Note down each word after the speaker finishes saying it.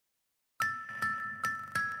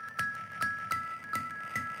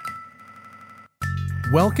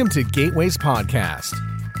Welcome to Gateway's podcast.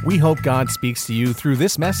 We hope God speaks to you through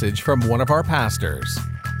this message from one of our pastors.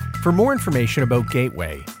 For more information about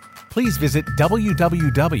Gateway, please visit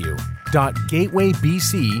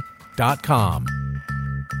www.gatewaybc.com.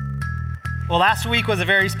 Well, last week was a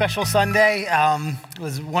very special Sunday. It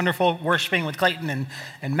was wonderful worshiping with Clayton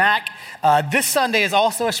and Mac. This Sunday is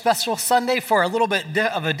also a special Sunday for a little bit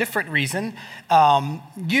of a different reason.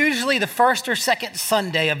 Usually the first or second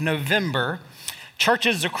Sunday of November,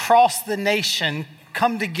 churches across the nation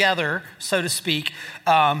come together, so to speak,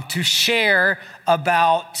 to share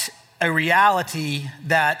about a reality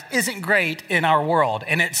that isn't great in our world.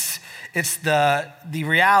 And it's the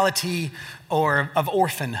reality of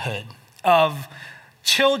orphanhood, of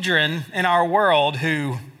children in our world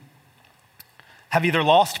who have either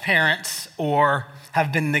lost parents or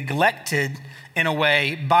have been neglected in a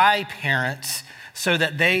way by parents so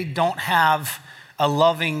that they don't have a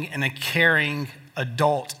loving and a caring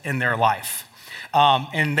adult in their life.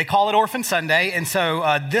 And they call it Orphan Sunday. And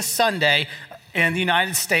so this Sunday in the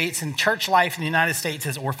United States, and church life in the United States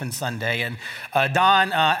is Orphan Sunday. And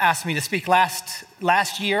Don asked me to speak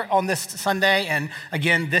last year on this Sunday, and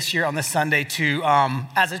again this year on this Sunday to,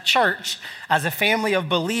 as a church, as a family of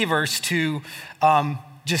believers, to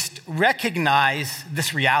just recognize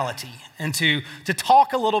this reality and to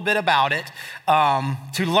talk a little bit about it,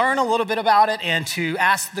 to learn a little bit about it, and to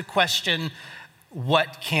ask the question,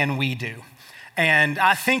 what can we do? And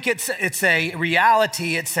I think it's a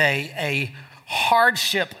reality, it's a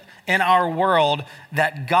hardship in our world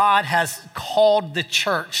that God has called the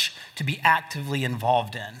church to be actively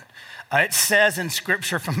involved in. It says in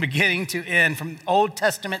Scripture from beginning to end, from Old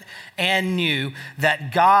Testament and New,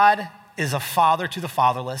 that God is a father to the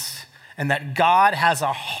fatherless, and that God has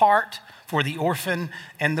a heart for the orphan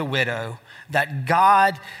and the widow, that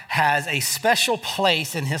God has a special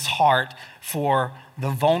place in his heart for the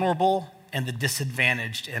vulnerable and the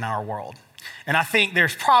disadvantaged in our world. And I think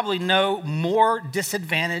there's probably no more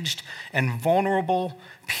disadvantaged and vulnerable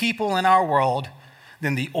people in our world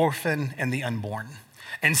than the orphan and the unborn.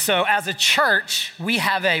 And so as a church, we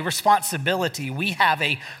have a responsibility, we have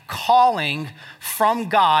a calling from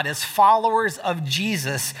God as followers of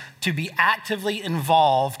Jesus to be actively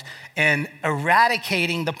involved in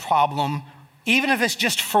eradicating the problem, even if it's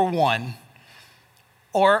just for one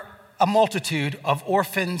or a multitude of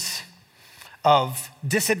orphans, of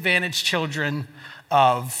disadvantaged children,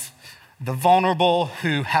 of the vulnerable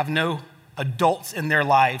who have no adults in their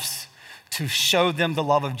lives, to show them the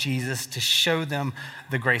love of Jesus, to show them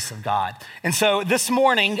the grace of God. And so this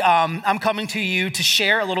morning, I'm coming to you to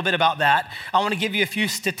share a little bit about that. I want to give you a few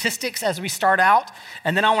statistics as we start out,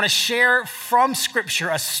 and then I want to share from Scripture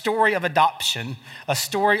a story of adoption, a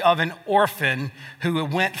story of an orphan who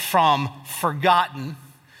went from forgotten,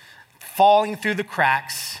 falling through the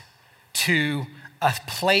cracks, to a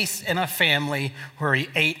place in a family where he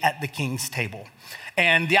ate at the king's table.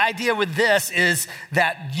 And the idea with this is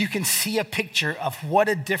that you can see a picture of what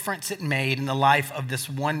a difference it made in the life of this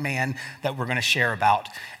one man that we're going to share about.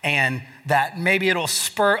 And that maybe it'll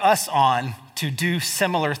spur us on to do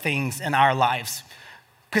similar things in our lives.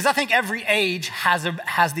 Because I think every age has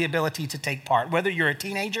the ability to take part. Whether you're a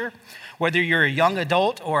teenager, whether you're a young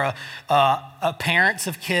adult or a parents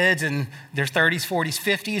of kids in their 30s, 40s,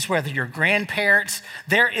 50s, whether you're grandparents,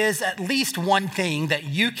 there is at least one thing that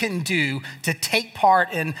you can do to take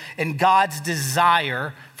part in God's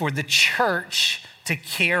desire for the church to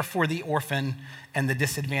care for the orphan and the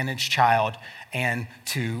disadvantaged child and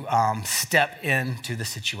to step into the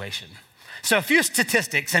situation. So a few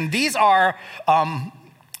statistics, and these are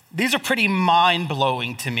pretty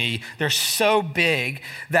mind-blowing to me. They're so big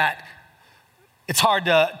that it's hard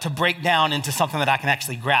to break down into something that I can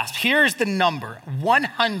actually grasp. Here's the number,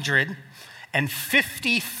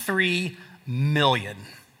 153 million.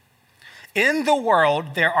 In the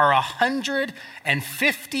world, there are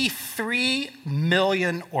 153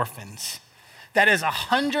 million orphans. That is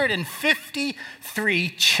 153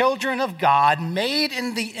 children of God, made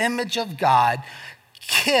in the image of God,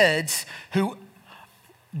 kids who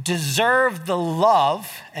deserve the love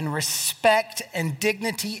and respect and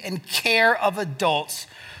dignity and care of adults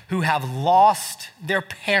who have lost their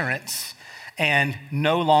parents and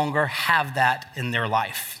no longer have that in their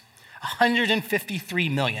life. 153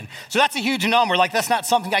 million. So that's a huge number. Like, that's not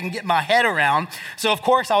something I can get my head around. So of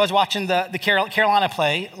course I was watching the Carolina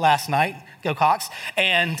play last night, go Cox,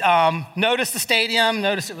 and noticed the stadium,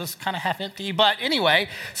 noticed it was kind of half empty. But anyway,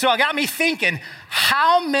 so it got me thinking,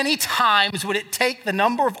 how many times would it take the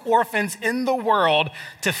number of orphans in the world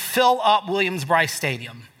to fill up Williams-Brice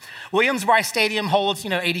Stadium? Williams-Brice Stadium holds,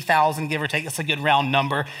 80,000, give or take. That's a good round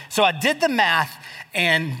number. So I did the math,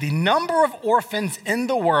 and the number of orphans in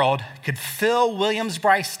the world could fill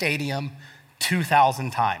Williams-Brice Stadium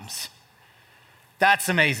 2,000 times. That's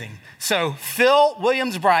amazing. So fill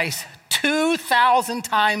Williams-Brice 2,000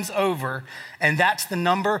 times over, and that's the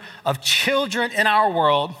number of children in our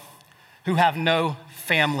world who have no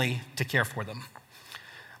family to care for them.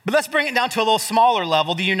 But let's bring it down to a little smaller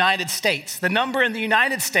level, the United States. The number in the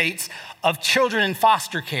United States of children in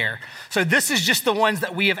foster care. So this is just the ones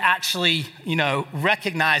that we have actually,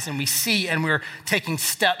 recognized and we see, and we're taking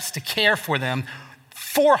steps to care for them,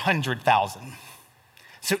 400,000.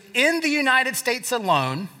 So in the United States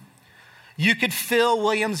alone, you could fill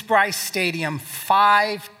Williams-Brice Stadium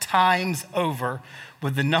 5 times over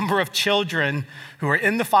with the number of children who are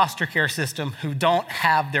in the foster care system who don't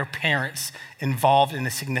have their parents involved in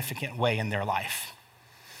a significant way in their life.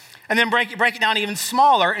 And then break it down even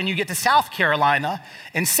smaller, and you get to South Carolina.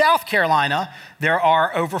 In South Carolina, there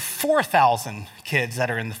are over 4,000 kids that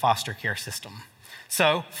are in the foster care system.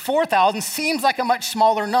 So 4,000 seems like a much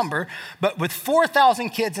smaller number, but with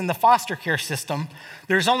 4,000 kids in the foster care system,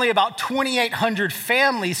 there's only about 2,800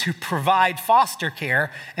 families who provide foster care.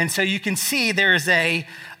 And so you can see there's a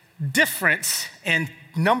difference in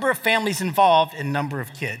number of families involved and number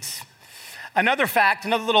of kids. Another fact,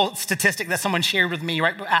 another little statistic that someone shared with me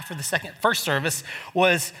right after the first service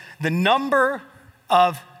was the number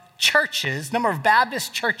of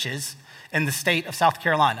Baptist churches in the state of South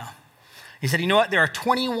Carolina. He said, you know what? There are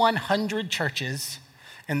 2,100 churches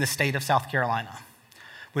in the state of South Carolina.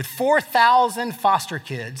 With 4,000 foster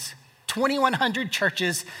kids, 2,100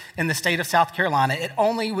 churches in the state of South Carolina, it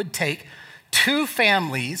only would take 2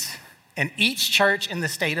 families in each church in the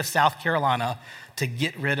state of South Carolina to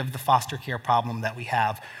get rid of the foster care problem that we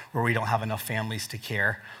have, where we don't have enough families to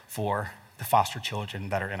care for the foster children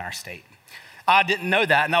that are in our state. I didn't know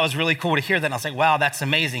that, and that was really cool to hear that. And I was like, wow, that's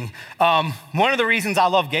amazing. One of the reasons I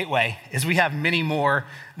love Gateway is we have many more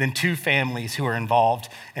than 2 families who are involved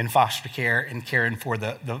in foster care and caring for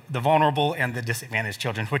the vulnerable and the disadvantaged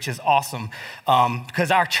children, which is awesome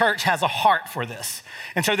because our church has a heart for this.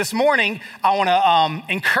 And so this morning, I want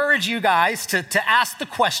to encourage you guys to ask the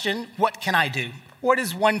question, what can I do? What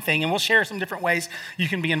is one thing? And we'll share some different ways you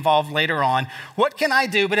can be involved later on. What can I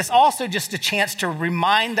do? But it's also just a chance to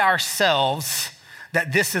remind ourselves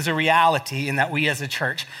that this is a reality and that we as a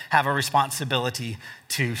church have a responsibility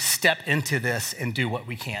to step into this and do what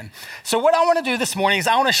we can. So what I want to do this morning is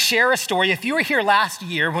I want to share a story. If you were here last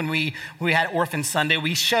year when we had Orphan Sunday,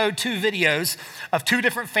 we showed 2 videos of 2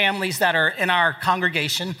 different families that are in our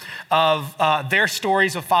congregation of their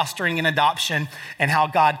stories of fostering and adoption and how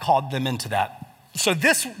God called them into that. So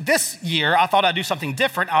this year, I thought I'd do something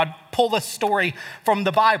different. I'd pull a story from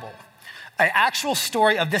the Bible, an actual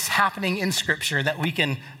story of this happening in Scripture that we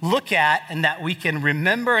can look at and that we can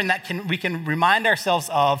remember and that we can remind ourselves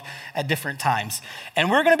of at different times.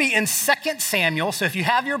 And we're going to be in 2 Samuel. So if you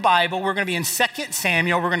have your Bible, we're going to be in 2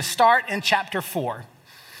 Samuel. We're going to start in chapter 4.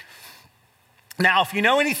 Now, if you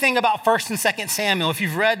know anything about 1 and 2 Samuel, if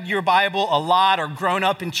you've read your Bible a lot or grown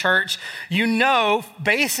up in church, you know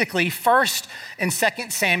basically 1 and 2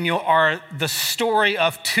 Samuel are the story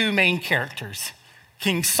of 2 main characters,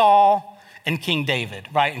 King Saul and King David,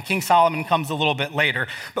 right? And King Solomon comes a little bit later.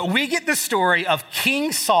 But we get the story of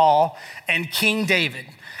King Saul and King David.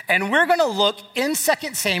 And we're going to look in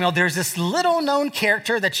 2 Samuel. There's this little known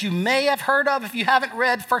character that you may have heard of. If you haven't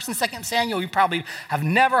read 1 and 2 Samuel, you probably have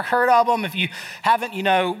never heard of him. If you haven't,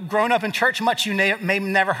 grown up in church much, you may have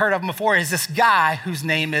never heard of him before, is this guy whose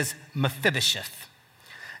name is Mephibosheth.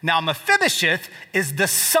 Now, Mephibosheth is the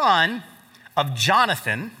son of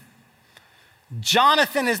Jonathan.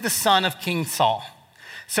 Jonathan is the son of King Saul.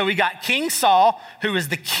 So we got King Saul, who is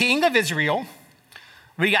the king of Israel.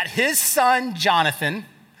 We got his son, Jonathan.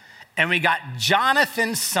 And we got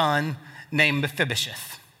Jonathan's son named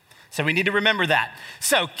Mephibosheth. So we need to remember that.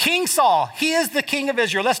 So King Saul, he is the king of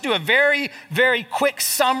Israel. Let's do a very, very quick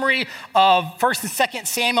summary of 1 and 2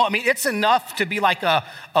 Samuel. I mean, it's enough to be like a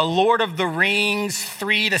Lord of the Rings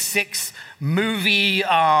 3 to 6 movie,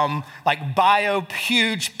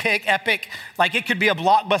 huge epic. Like it could be a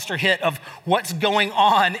blockbuster hit of what's going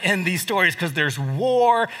on in these stories because there's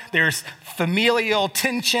war, there's familial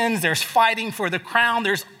tensions, there's fighting for the crown,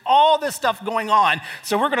 there's all this stuff going on.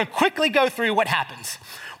 So we're going to quickly go through what happens.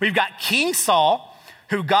 We've got King Saul,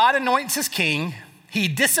 who God anoints as king. He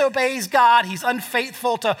disobeys God. He's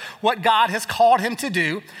unfaithful to what God has called him to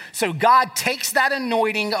do. So God takes that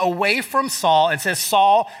anointing away from Saul and says,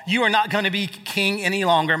 Saul, you are not going to be king any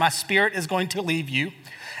longer. My spirit is going to leave you.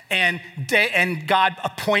 and God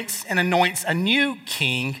appoints and anoints a new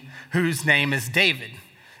king whose name is David.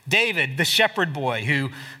 David, the shepherd boy who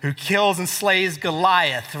kills and slays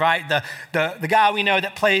Goliath, right? The guy we know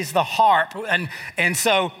that plays the harp. And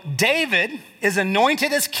so David is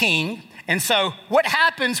anointed as king. And so what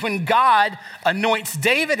happens when God anoints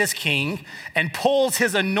David as king and pulls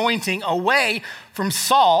his anointing away from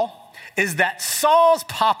Saul is that Saul's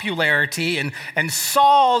popularity and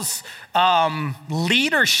Saul's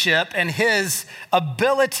leadership and his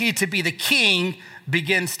ability to be the king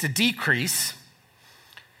begins to decrease.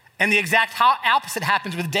 And the exact opposite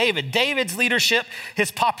happens with David. David's leadership,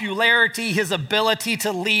 his popularity, his ability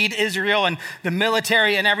to lead Israel and the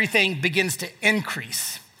military and everything begins to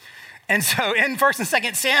increase. And so in 1 and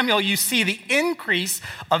 2 Samuel, you see the increase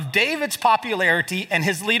of David's popularity and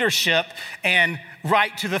his leadership and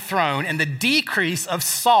right to the throne, and the decrease of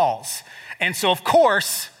Saul's. And so, of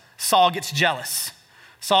course, Saul gets jealous.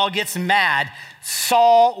 Saul gets mad.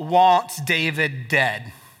 Saul wants David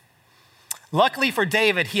dead. Luckily for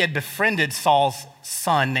David, he had befriended Saul's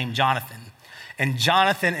son named Jonathan. And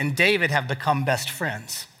Jonathan and David have become best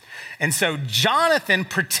friends. And so Jonathan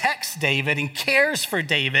protects David and cares for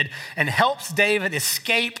David and helps David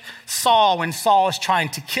escape Saul when Saul is trying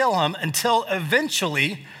to kill him, until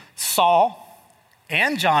eventually Saul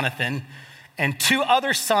and Jonathan and two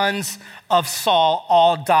other sons of Saul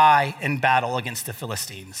all die in battle against the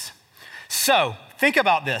Philistines. So think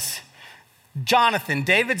about this. Jonathan,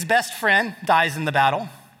 David's best friend, dies in the battle.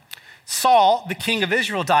 Saul, the king of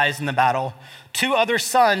Israel, dies in the battle. Two other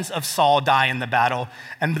sons of Saul die in the battle.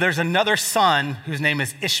 And there's another son whose name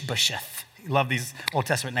is Ishbosheth. You love these Old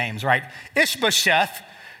Testament names, right? Ishbosheth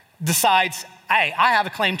decides, hey, I have a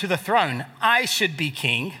claim to the throne. I should be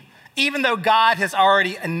king, even though God has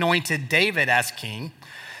already anointed David as king.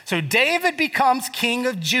 So David becomes king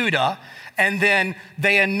of Judah, and then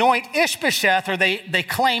they anoint Ishbosheth, or they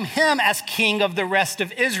claim him as king of the rest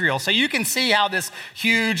of Israel. So you can see how this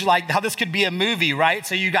huge, how this could be a movie, right?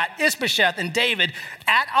 So you got Ishbosheth and David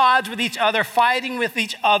at odds with each other, fighting with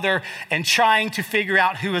each other, and trying to figure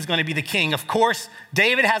out who is going to be the king. Of course,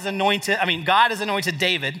 God has anointed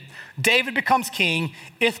David. David becomes king.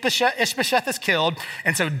 Ishbosheth is killed.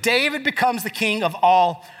 And so David becomes the king of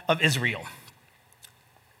all of Israel.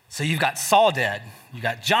 So you've got Saul dead, you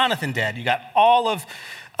got Jonathan dead, you got all of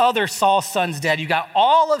other Saul's sons dead, you got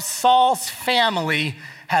all of Saul's family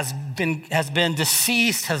has been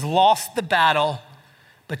deceased, has lost the battle,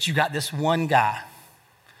 but you got this one guy.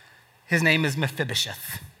 His name is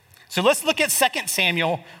Mephibosheth. So let's look at 2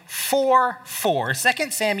 Samuel 4:4.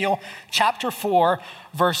 2 Samuel chapter 4,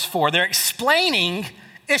 verse 4. They're explaining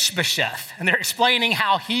Ishbosheth, and they're explaining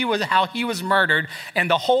how he was murdered, and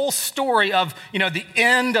the whole story of, the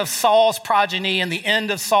end of Saul's progeny and the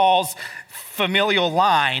end of Saul's familial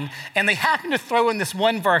line. And they happen to throw in this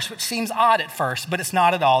one verse, which seems odd at first, but it's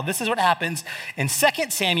not at all. This is what happens in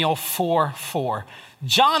 2 Samuel 4:4.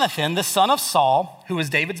 Jonathan, the son of Saul, who was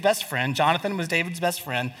David's best friend,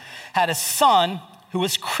 had a son who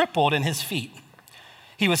was crippled in his feet.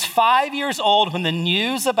 He was 5 years old when the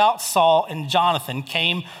news about Saul and Jonathan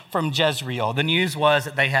came from Jezreel. The news was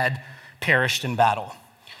that they had perished in battle.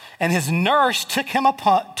 And his nurse took him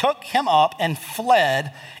up and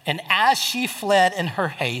fled. And as she fled in her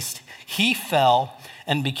haste, he fell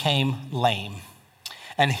and became lame.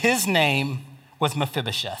 And his name was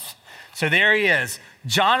Mephibosheth. So there he is,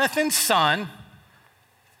 Jonathan's son,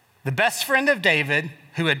 the best friend of David,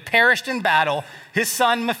 who had perished in battle. His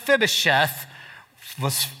son Mephibosheth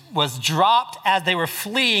was dropped as they were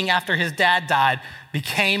fleeing after his dad died,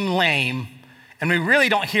 became lame, and we really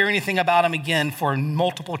don't hear anything about him again for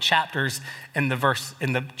multiple chapters in the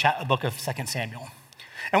book of 2 Samuel.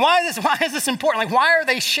 And why is this important? Why are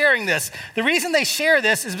they sharing this? The reason they share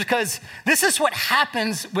this is because this is what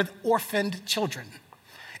happens with orphaned children.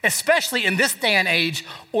 Especially in this day and age,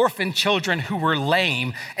 orphan children who were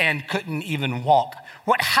lame and couldn't even walk.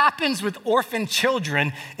 What happens with orphan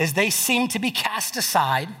children is they seem to be cast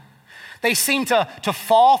aside. They seem to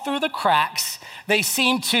fall through the cracks. They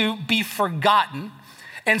seem to be forgotten.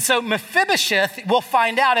 And so Mephibosheth, we'll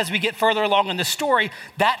find out as we get further along in the story,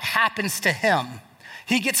 that happens to him.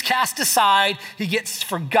 He gets cast aside. He gets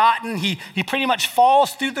forgotten. He pretty much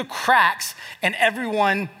falls through the cracks, and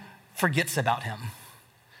everyone forgets about him.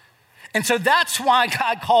 And so that's why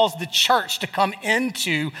God calls the church to come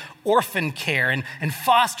into orphan care and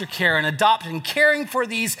foster care and adoption, and caring for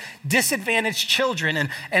these disadvantaged children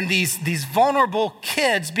and these vulnerable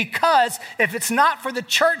kids, because if it's not for the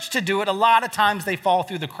church to do it, a lot of times they fall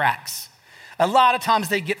through the cracks. A lot of times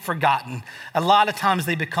they get forgotten. A lot of times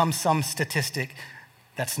they become some statistic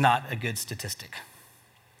that's not a good statistic.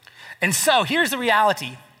 And so here's the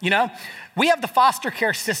reality, we have the foster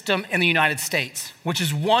care system in the United States, which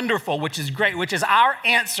is wonderful, which is great, which is our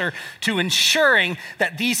answer to ensuring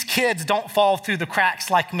that these kids don't fall through the cracks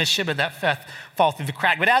like Miss Shibba that fall through the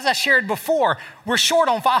crack. But as I shared before, we're short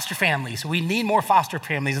on foster families. We need more foster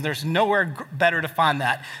families, and there's nowhere better to find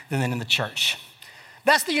that than in the church.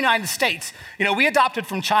 That's the United States. We adopted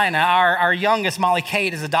from China. Our youngest, Molly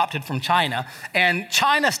Kate, is adopted from China. And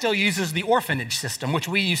China still uses the orphanage system, which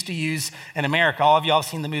we used to use in America. All of y'all have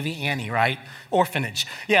seen the movie Annie, right? Orphanage.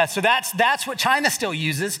 Yeah, so that's what China still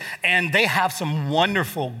uses. And they have some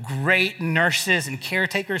wonderful, great nurses and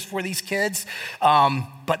caretakers for these kids.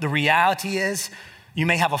 But the reality is, you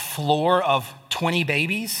may have a floor of 20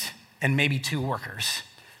 babies and maybe 2 workers.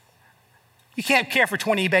 You can't care for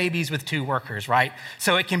 20 babies with 2 workers, right?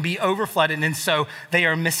 So it can be overflooded, and so they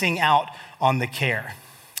are missing out on the care.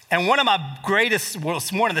 And one of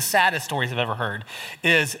the saddest stories I've ever heard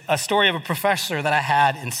is a story of a professor that I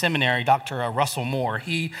had in seminary, Dr. Russell Moore.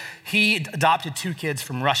 He adopted 2 kids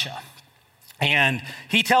from Russia. And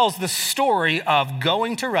he tells the story of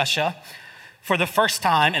going to Russia for the first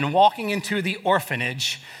time and walking into the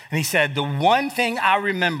orphanage. And he said, the one thing I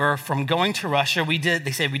remember from going to Russia, we did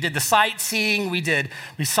the sightseeing,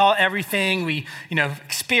 we saw everything, we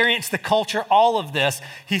experienced the culture, all of this.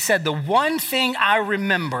 He said, the one thing I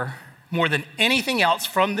remember more than anything else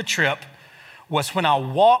from the trip was when I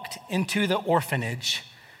walked into the orphanage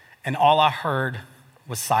and all I heard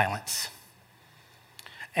was silence.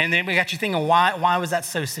 And then we got you thinking, why was that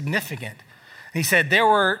so significant? And he said, there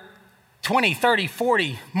were 20, 30,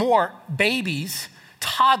 40 more babies,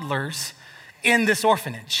 toddlers in this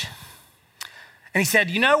orphanage. And he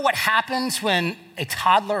said, you know what happens when a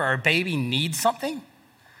toddler or a baby needs something?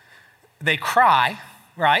 They cry,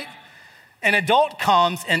 right? An adult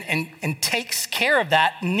comes and takes care of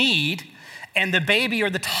that need, and the baby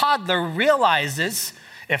or the toddler realizes,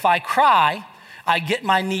 if I cry, I get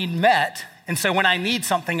my need met. And so when I need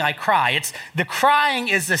something, I cry. The crying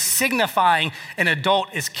is the signifying an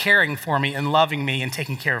adult is caring for me and loving me and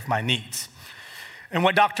taking care of my needs. And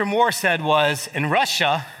what Dr. Moore said was, in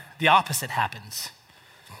Russia, the opposite happens.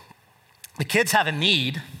 The kids have a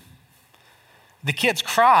need. The kids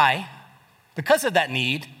cry because of that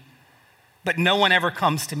need, but no one ever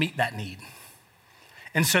comes to meet that need.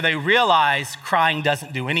 And so they realize crying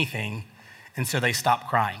doesn't do anything, and so they stop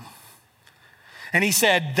crying. And he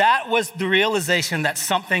said that was the realization that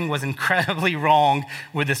something was incredibly wrong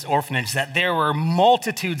with this orphanage, that there were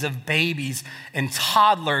multitudes of babies and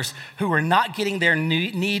toddlers who were not getting their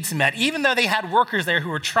needs met. Even though they had workers there who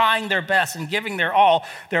were trying their best and giving their all,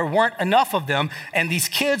 there weren't enough of them. And these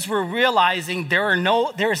kids were realizing there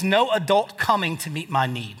is no adult coming to meet my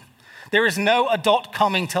need. There is no adult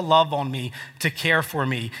coming to love on me, to care for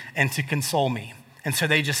me, and to console me. And so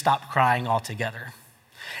they just stopped crying altogether.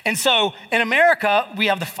 And so in America, we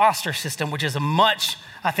have the foster system, which is a much,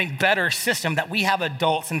 I think, better system, that we have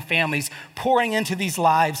adults and families pouring into these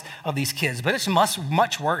lives of these kids. But it's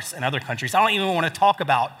much worse in other countries. I don't even want to talk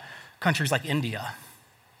about countries like India,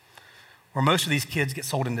 where most of these kids get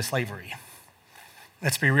sold into slavery.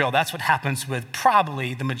 Let's be real. That's what happens with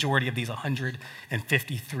probably the majority of these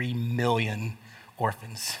 153 million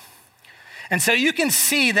orphans. And so you can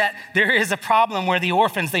see that there is a problem where the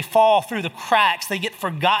orphans, they fall through the cracks, they get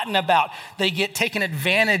forgotten about, they get taken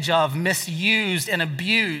advantage of, misused, and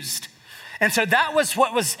abused. And so that was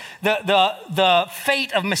what was the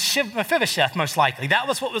fate of Mephibosheth, most likely. That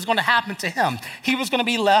was what was going to happen to him. He was going to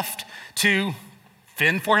be left to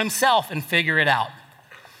fend for himself and figure it out,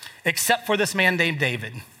 except for this man named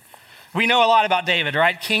David. We know a lot about David,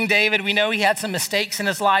 right? King David, we know he had some mistakes in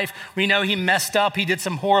his life. We know he messed up. He did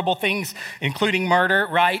some horrible things, including murder,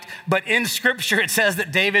 right? But in Scripture, it says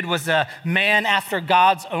that David was a man after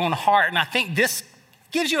God's own heart. And I think this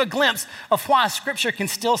gives you a glimpse of why Scripture can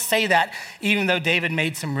still say that, even though David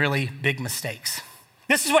made some really big mistakes.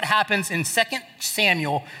 This is what happens in 2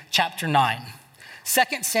 Samuel chapter 9. 2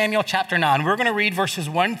 Samuel chapter 9. We're going to read verses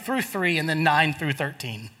 1 through 3 and then 9 through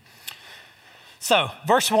 13. So,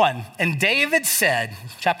 verse 1, and David said,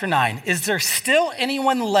 chapter 9, is there still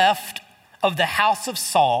anyone left of the house of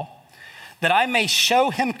Saul that I may show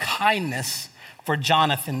him kindness for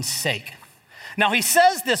Jonathan's sake? Now, he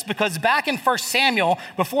says this because back in 1 Samuel,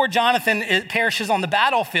 before Jonathan perishes on the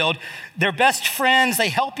battlefield, they're best friends, they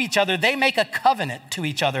help each other, they make a covenant to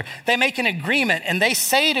each other. They make an agreement, and they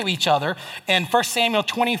say to each other, in 1 Samuel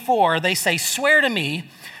 24, they say, swear to me,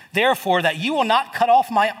 therefore, that you will not cut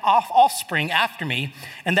off my offspring after me,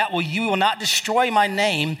 and that you will not destroy my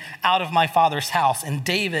name out of my father's house. And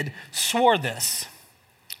David swore this.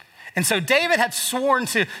 And so David had sworn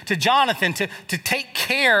to Jonathan to take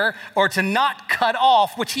care or to not cut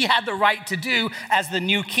off, which he had the right to do as the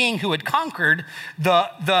new king who had conquered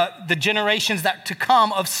the generations that to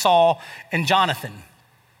come of Saul and Jonathan.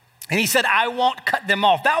 And he said, I won't cut them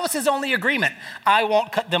off. That was his only agreement. I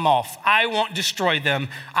won't cut them off. I won't destroy them.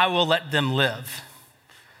 I will let them live.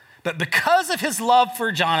 But because of his love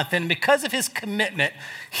for Jonathan, because of his commitment,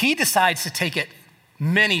 he decides to take it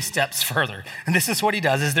many steps further. And this is what he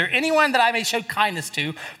does. Is there anyone that I may show kindness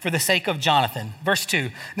to for the sake of Jonathan? Verse 2,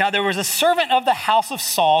 now there was a servant of the house of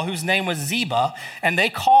Saul whose name was Ziba, and they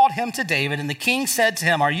called him to David. And the king said to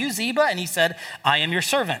him, are you Ziba? And he said, I am your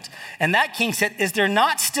servant. And that king said, is there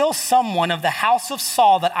not still someone of the house of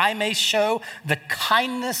Saul that I may show the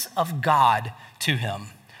kindness of God to him?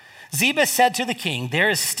 Ziba said to the king, there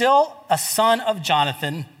is still a son of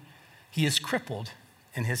Jonathan. He is crippled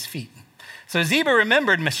in his feet. So Ziba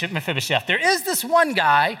remembered Mephibosheth. There is this one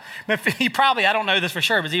guy, he probably, I don't know this for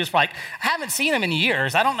sure, but he was probably like, I haven't seen him in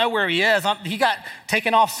years. I don't know where he is. He got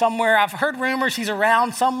taken off somewhere. I've heard rumors he's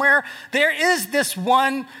around somewhere. There is this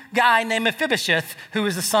one guy named Mephibosheth who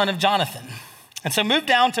is the son of Jonathan. And so move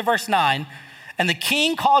down to verse 9. And the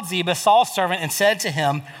king called Ziba, Saul's servant, and said to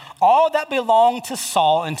him, all that belonged to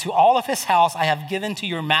Saul and to all of his house I have given to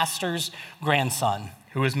your master's grandson,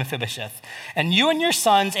 who is Mephibosheth. And you and your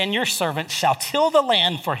sons and your servants shall till the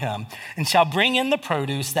land for him and shall bring in the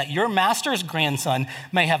produce that your master's grandson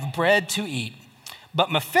may have bread to eat.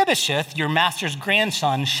 But Mephibosheth, your master's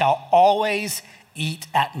grandson, shall always eat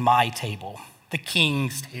at my table, the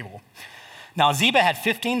king's table. Now Ziba had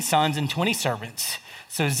 15 sons and 20 servants.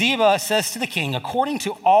 So Ziba says to the king, according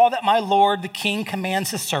to all that my lord the king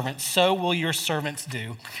commands his servants, so will your servants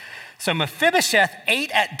do. So Mephibosheth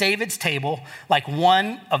ate at David's table like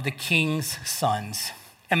one of the king's sons.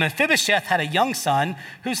 And Mephibosheth had a young son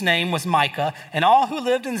whose name was Micah, and all who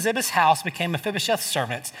lived in Ziba's house became Mephibosheth's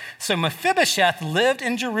servants. So Mephibosheth lived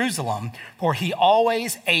in Jerusalem, for he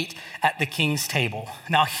always ate at the king's table.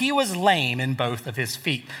 Now he was lame in both of his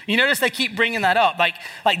feet. You notice they keep bringing that up.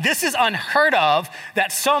 Like this is unheard of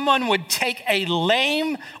that someone would take a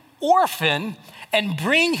lame orphan and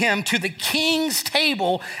bring him to the king's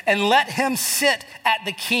table and let him sit at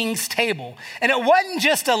the king's table. And it wasn't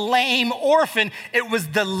just a lame orphan, it was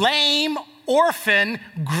the lame orphan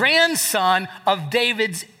grandson of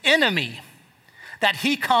David's enemy that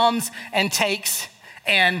he comes and takes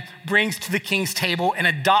and brings to the king's table and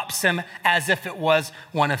adopts him as if it was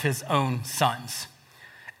one of his own sons.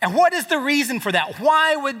 And what is the reason for that?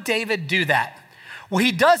 Why would David do that? Well,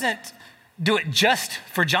 he doesn't do it just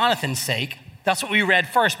for Jonathan's sake. That's what we read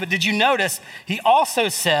first. But did you notice he also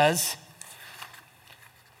says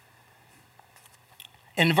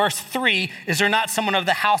in verse 3, is there not someone of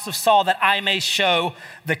the house of Saul that I may show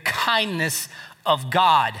the kindness of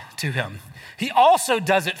God to him? He also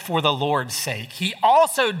does it for the Lord's sake. He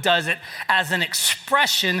also does it as an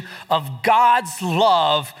expression of God's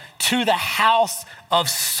love to the house of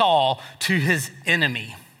Saul, to his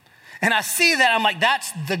enemy. And I see that, I'm like,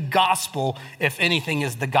 that's the gospel, if anything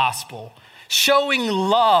is the gospel. Showing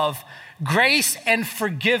love, grace, and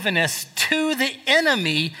forgiveness to the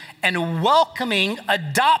enemy and welcoming,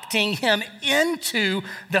 adopting him into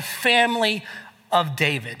the family of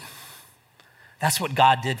David. That's what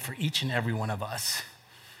God did for each and every one of us.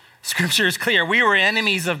 Scripture is clear. We were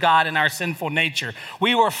enemies of God in our sinful nature.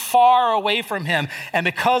 We were far away from him. And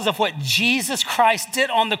because of what Jesus Christ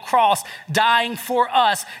did on the cross, dying for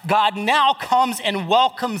us, God now comes and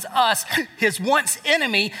welcomes us, his once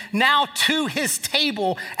enemy, now to his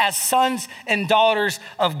table as sons and daughters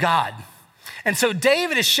of God. And so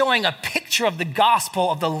David is showing a picture of the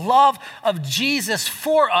gospel, of the love of Jesus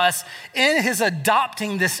for us in his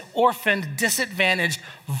adopting this orphaned, disadvantaged,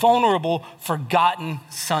 vulnerable, forgotten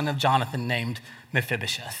son of Jonathan named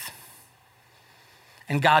Mephibosheth.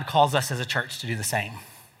 And God calls us as a church to do the same.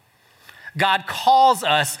 God calls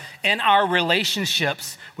us in our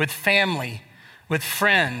relationships with family, with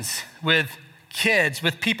friends, with kids,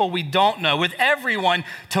 with people we don't know, with everyone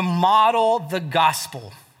to model the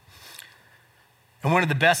gospel. And one of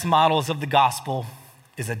the best models of the gospel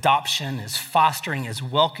is adoption, is fostering, is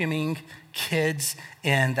welcoming kids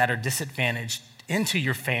in that are disadvantaged into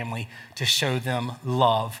your family to show them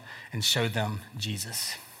love and show them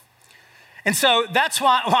Jesus. And so that's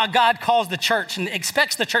why God calls the church and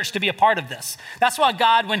expects the church to be a part of this. That's why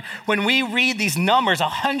God, when we read these numbers,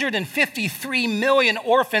 153 million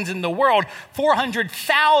orphans in the world,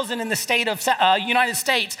 400,000 in the state of United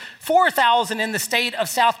States, 4,000 in the state of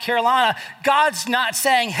South Carolina, God's not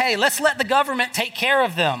saying, hey, let's let the government take care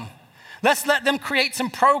of them. Let's let them create some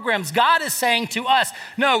programs. God is saying to us,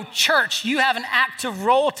 no, church, you have an active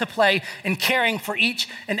role to play in caring for each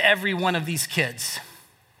and every one of these kids.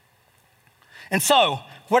 And so,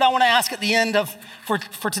 what I want to ask at the end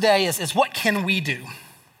for today is what can we do?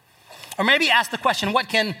 Or maybe ask the question, what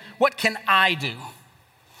can I do?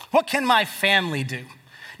 What can my family do?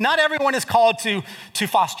 Not everyone is called to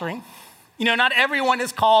fostering. Not everyone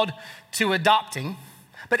is called to adopting,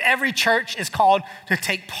 but every church is called to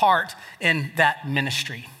take part in that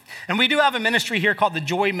ministry. And we do have a ministry here called the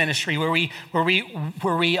Joy Ministry, where we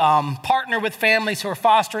partner with families who are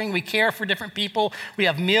fostering. We care for different people. We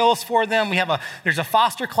have meals for them. There's a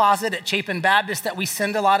foster closet at Chapin Baptist that we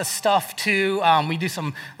send a lot of stuff to. We do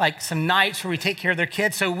some nights where we take care of their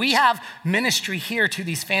kids. So we have ministry here to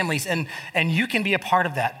these families, and you can be a part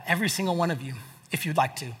of that, every single one of you, if you'd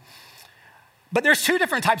like to. But there's two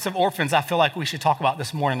different types of orphans I feel like we should talk about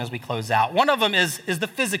this morning as we close out. One of them is the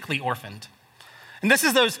physically orphaned. And this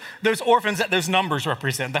is those orphans that those numbers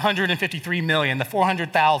represent, the 153 million, the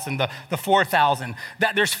 400,000, the 4,000.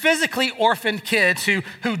 That there's physically orphaned kids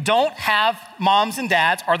who don't have moms and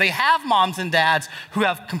dads, or they have moms and dads who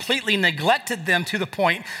have completely neglected them to the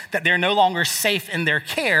point that they're no longer safe in their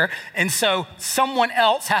care. And so someone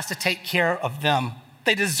else has to take care of them.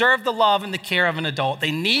 They deserve the love and the care of an adult.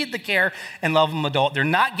 They need the care and love of an adult. They're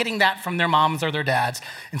not getting that from their moms or their dads.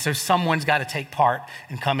 And so someone's got to take part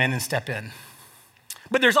and come in and step in.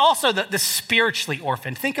 But there's also the spiritually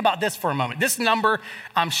orphaned. Think about this for a moment. This number,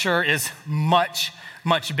 I'm sure, is much,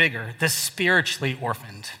 much bigger. The spiritually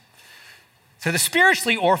orphaned. So the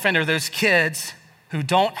spiritually orphaned are those kids who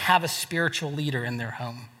don't have a spiritual leader in their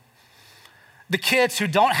home. The kids who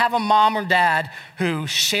don't have a mom or dad who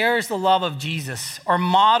shares the love of Jesus or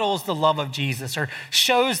models the love of Jesus or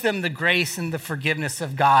shows them the grace and the forgiveness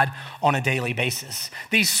of God on a daily basis.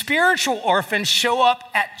 These spiritual orphans show up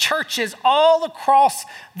at churches all across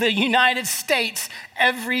the United States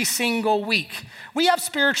every single week. We have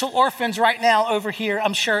spiritual orphans right now over here,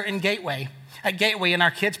 I'm sure, in Gateway. At Gateway in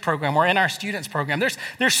our kids program or in our students program. There's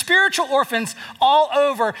spiritual orphans all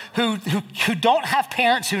over who don't have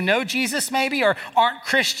parents who know Jesus maybe or aren't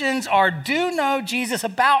Christians or do know Jesus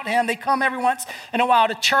about him. They come every once in a while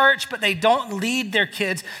to church, but they don't lead their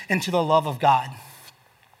kids into the love of God.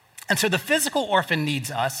 And so the physical orphan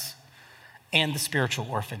needs us and the spiritual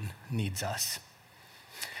orphan needs us.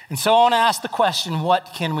 And so I want to ask the question,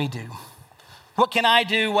 what can we do? What can I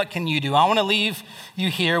do? What can you do? I want to leave you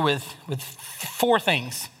here with 4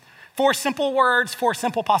 things, 4 simple words, 4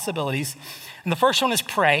 simple possibilities. And the first one is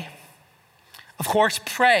pray. Of course,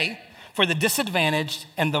 pray for the disadvantaged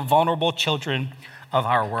and the vulnerable children of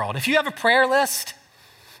our world. If you have a prayer list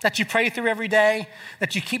that you pray through every day,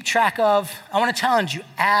 that you keep track of, I want to challenge you,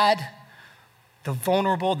 add the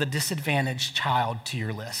vulnerable, the disadvantaged child to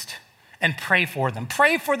your list and pray for them.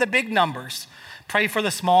 Pray for the big numbers. Pray for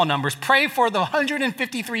the small numbers. Pray for the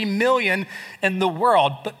 153 million in the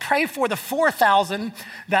world, but pray for the 4,000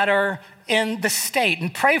 that are in the state,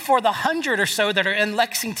 and pray for the 100 or so that are in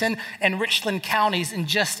Lexington and Richland counties and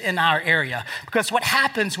just in our area. Because what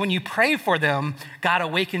happens when you pray for them, God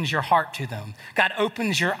awakens your heart to them. God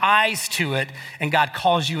opens your eyes to it, and God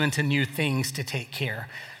calls you into new things to take care.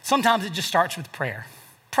 Sometimes it just starts with prayer.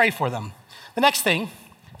 Pray for them. The next thing,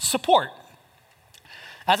 support.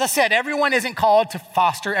 As I said, everyone isn't called to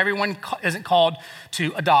foster, everyone isn't called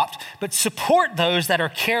to adopt, but support those that are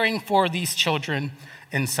caring for these children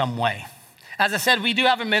in some way. As I said, we do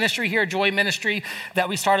have a ministry here, Joy Ministry, that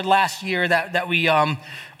we started last year that we are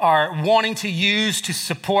wanting to use to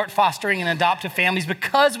support fostering and adoptive families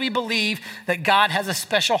because we believe that God has a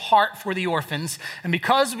special heart for the orphans. And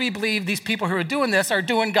because we believe these people who are doing this are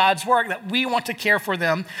doing God's work, that we want to care for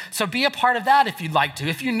them. So be a part of that if you'd like to.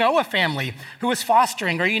 If you know a family who is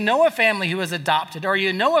fostering, or you know a family who is adopted, or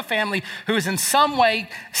you know a family who is in some way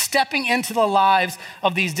stepping into the lives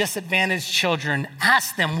of these disadvantaged children,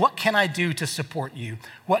 ask them, what can I do to support you?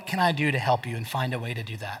 What can I do to help you? And find a way to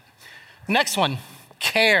do that. The next one,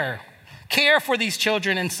 care. Care for these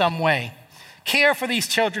children in some way. Care for these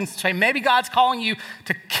children. Maybe God's calling you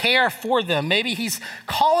to care for them. Maybe he's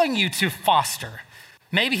calling you to foster.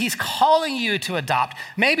 Maybe he's calling you to adopt.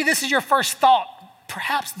 Maybe this is your first thought.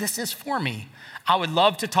 Perhaps this is for me. I would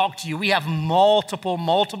love to talk to you. We have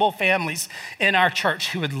multiple families in our church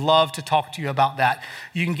who would love to talk to you about that.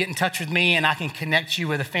 You can get in touch with me and I can connect you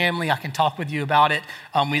with a family. I can talk with you about it.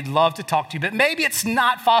 We'd love to talk to you. But maybe it's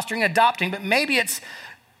not fostering, adopting, but maybe it's,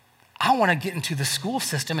 I want to get into the school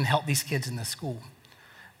system and help these kids in the school.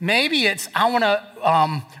 Maybe it's, I want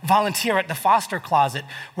to volunteer at the foster closet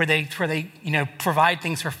where they provide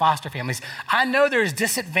things for foster families. I know there's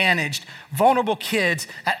disadvantaged, vulnerable kids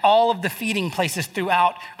at all of the feeding places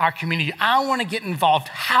throughout our community. I want to get involved.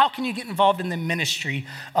 How can you get involved in the ministry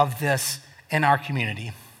of this in our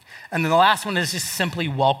community? And then the last one is just simply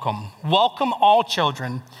welcome. Welcome all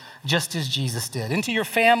children, just as Jesus did, into your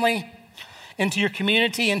family, into your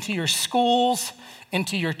community, into your schools,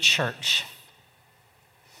 into your church.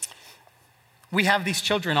 We have these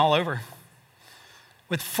children all over.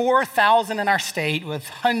 With 4,000 in our state, with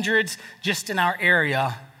hundreds just in our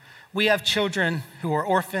area, we have children who are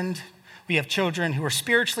orphaned. We have children who are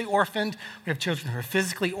spiritually orphaned. We have children who are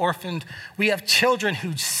physically orphaned. We have children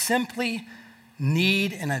who simply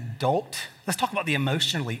need an adult. Let's talk about the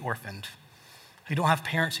emotionally orphaned, who don't have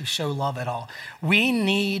parents who show love at all. We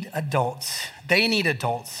need adults. They need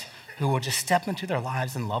adults who will just step into their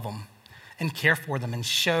lives and love them and care for them and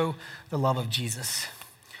show the love of Jesus.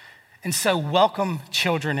 And so welcome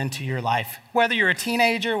children into your life. Whether you're a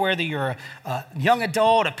teenager, whether you're a young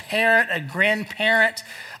adult, a parent, a grandparent,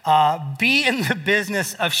 be in the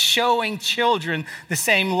business of showing children the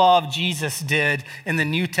same love Jesus did in the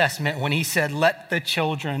New Testament when he said, "Let the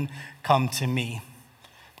children come to me."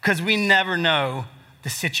 Because we never know the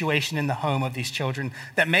situation in the home of these children,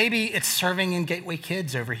 that maybe it's serving in Gateway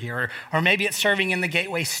Kids over here, or maybe it's serving in the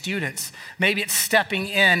Gateway students. Maybe it's stepping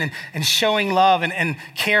in and showing love and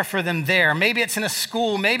care for them there. Maybe it's in a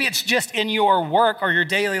school. Maybe it's just in your work or your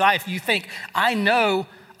daily life. You think, I know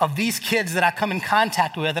of these kids that I come in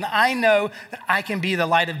contact with, and I know that I can be the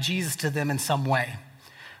light of Jesus to them in some way.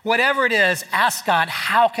 Whatever it is, ask God,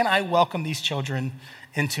 how can I welcome these children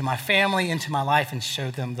into my family, into my life, and show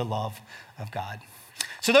them the love of God?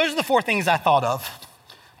 So those are the 4 things I thought of: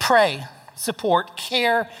 pray, support,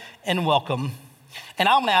 care, and welcome. And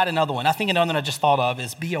I'm gonna add another one. I think another one I just thought of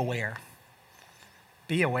is be aware.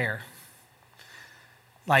 Be aware.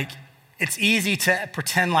 Like, it's easy to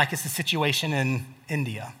pretend like it's a situation in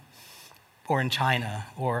India or in China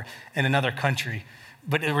or in another country,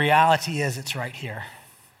 but the reality is it's right here,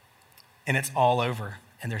 and it's all over,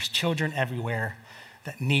 and there's children everywhere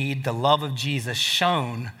that need the love of Jesus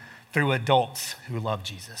shown through adults who love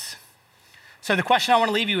Jesus. So the question I want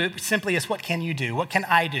to leave you with simply is, what can you do? What can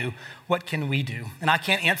I do? What can we do? And I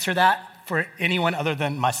can't answer that for anyone other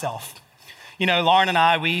than myself. You know, Lauren and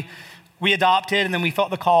I, we adopted, and then we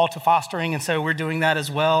felt the call to fostering, and so we're doing that as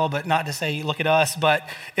well, but not to say, look at us, but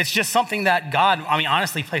it's just something that God,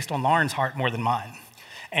 honestly placed on Lauren's heart more than mine.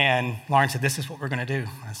 And Lauren said, this is what we're gonna do.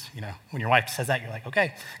 As, when your wife says that, you're like,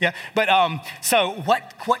 okay, yeah. But so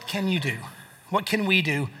what can you do? What can we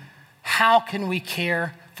do? How can we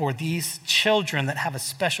care for these children that have a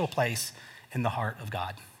special place in the heart of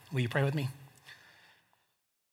God? Will you pray with me?